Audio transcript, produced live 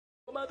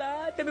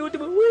mamá, este es mi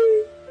último.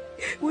 Uy,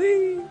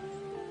 uy,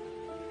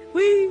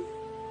 uy.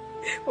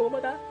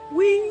 Mamá,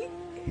 uy,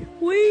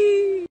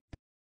 uy.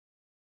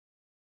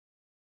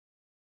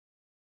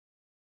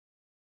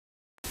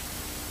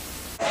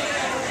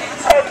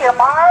 Take your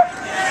mark.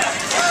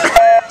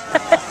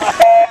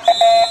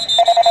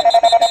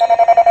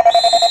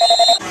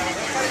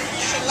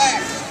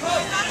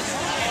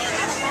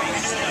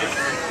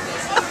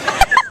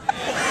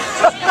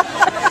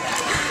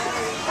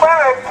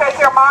 Swimmers, take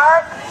your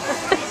mark.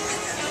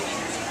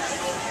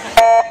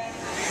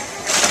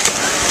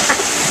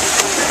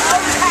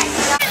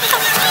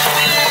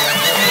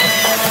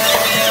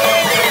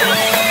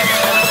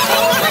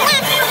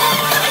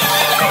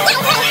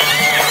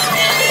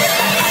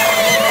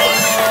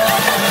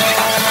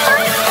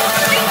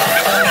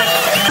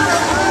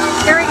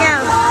 Here we go.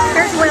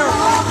 Here's Will.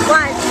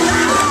 Watch.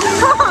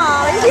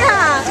 Oh,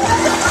 yeah.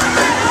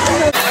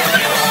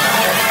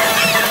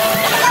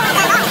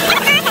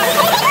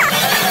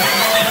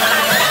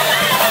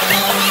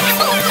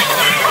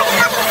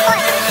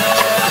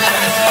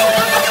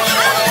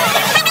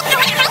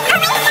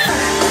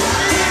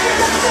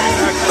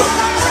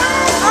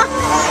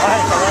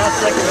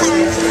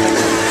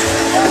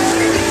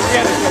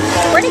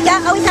 Where'd he go?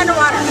 Oh, he's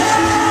underwater.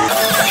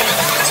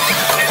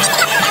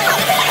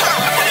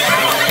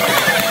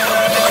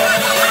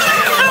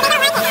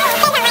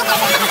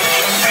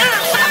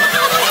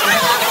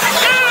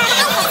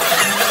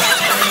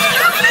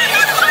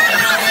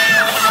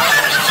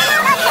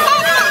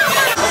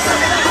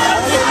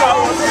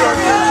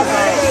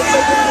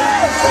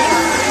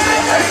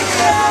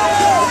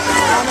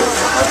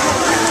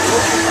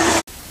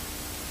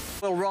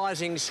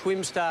 Rising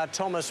swim star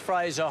Thomas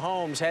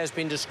Fraser-Holmes has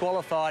been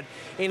disqualified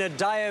in a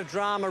day of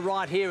drama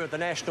right here at the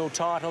national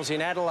titles in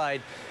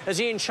Adelaide.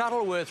 As Ian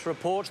Shuttleworth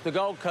reports, the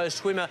Gold Coast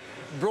swimmer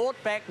brought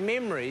back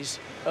memories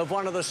of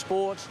one of the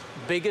sport's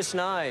biggest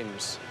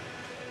names.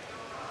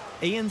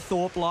 Ian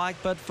Thorpe-like,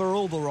 but for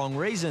all the wrong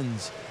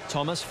reasons.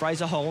 Thomas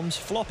Fraser-Holmes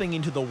flopping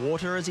into the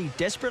water as he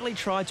desperately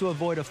tried to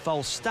avoid a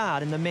false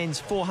start in the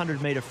men's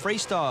 400-metre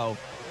freestyle.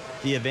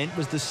 The event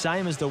was the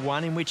same as the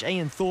one in which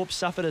Ian Thorpe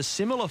suffered a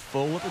similar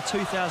fall at the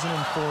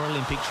 2004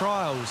 Olympic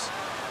trials.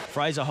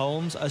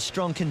 Fraser-Holmes, a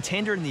strong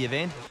contender in the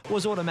event,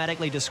 was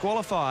automatically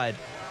disqualified.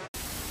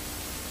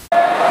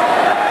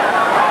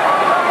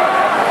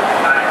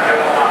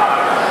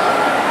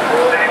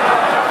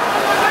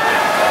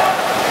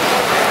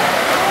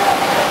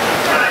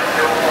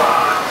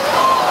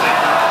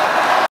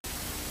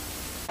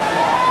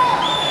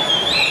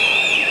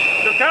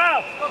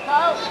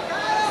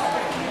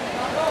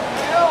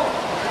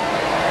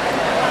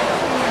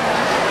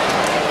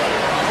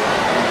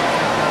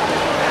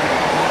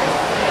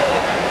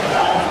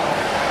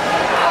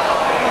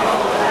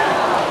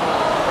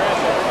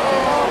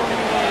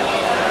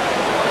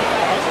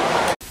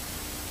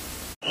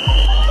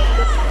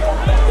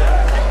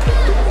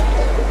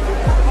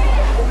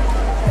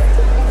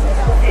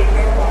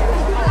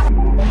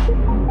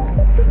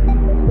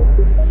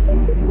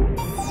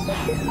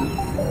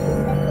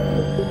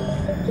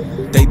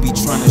 They be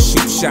trying to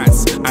shoot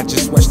shots, I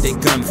just watch they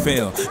gun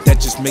fail. That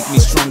just make me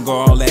stronger,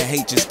 all that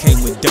hate just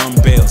came with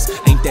dumbbells.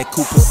 Ain't that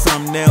Cooper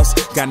something else?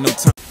 Got no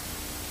time.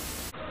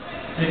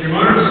 Take your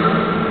marks.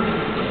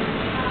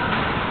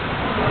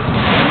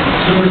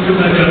 Swimmers, come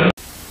back up.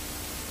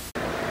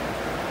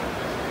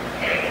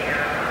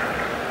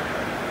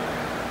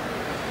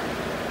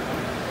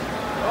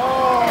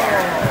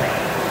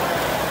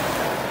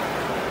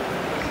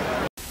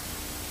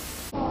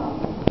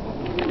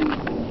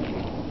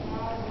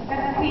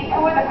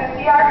 With a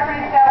 50-yard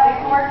freestyle, lead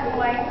towards the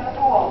lane to the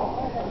pool.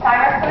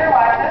 Timer's clear,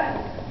 watch it.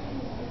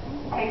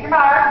 Take your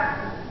mark.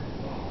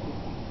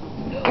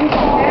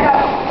 Stand up.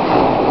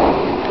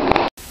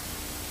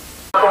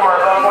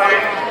 Swimmers up,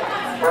 wait.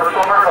 First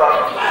swimmers up.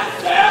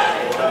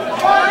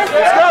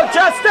 Let's go,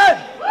 Justin!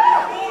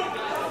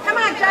 Come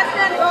on,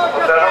 Justin.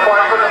 7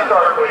 points for the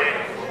start, please.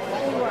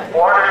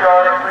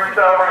 400-yard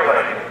freestyle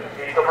relay.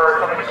 Each swimmer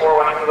coming before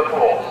went into the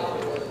pool.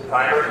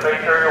 Timers, make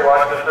sure your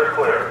watches are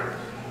clear.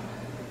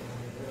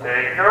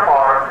 Take your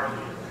mark.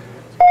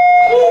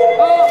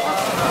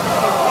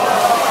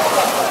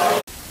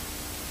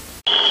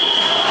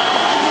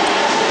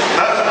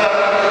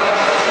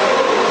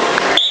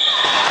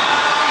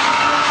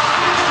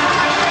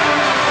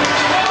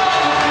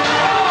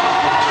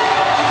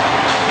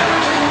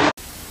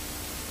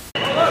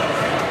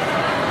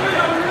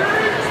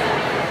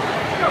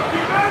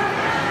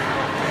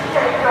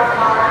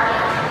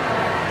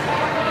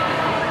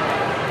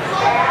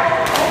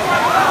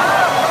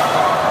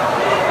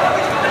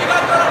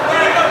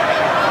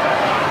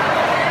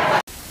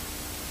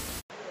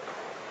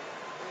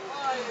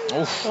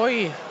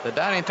 Oj, det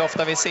där är inte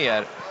ofta vi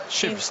ser.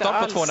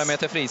 Tjuvstart på 200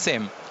 meter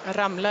frisim.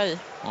 Ramla i.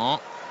 Ja,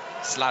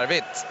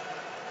 slarvigt.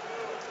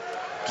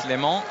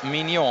 Clément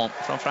Mignon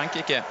från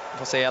Frankrike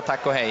får säga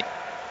tack och hej.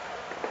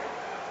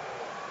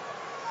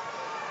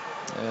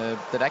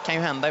 Det där kan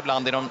ju hända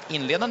ibland i de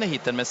inledande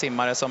hitten med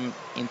simmare som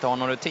inte har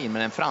någon rutin,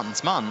 men en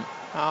fransman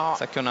Ja.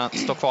 Ska kunna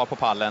stå kvar på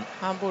pallen.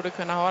 Han borde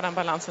kunna ha den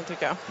balansen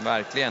tycker jag.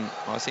 Verkligen.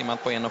 Har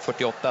simmat på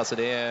 1,48 så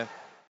det är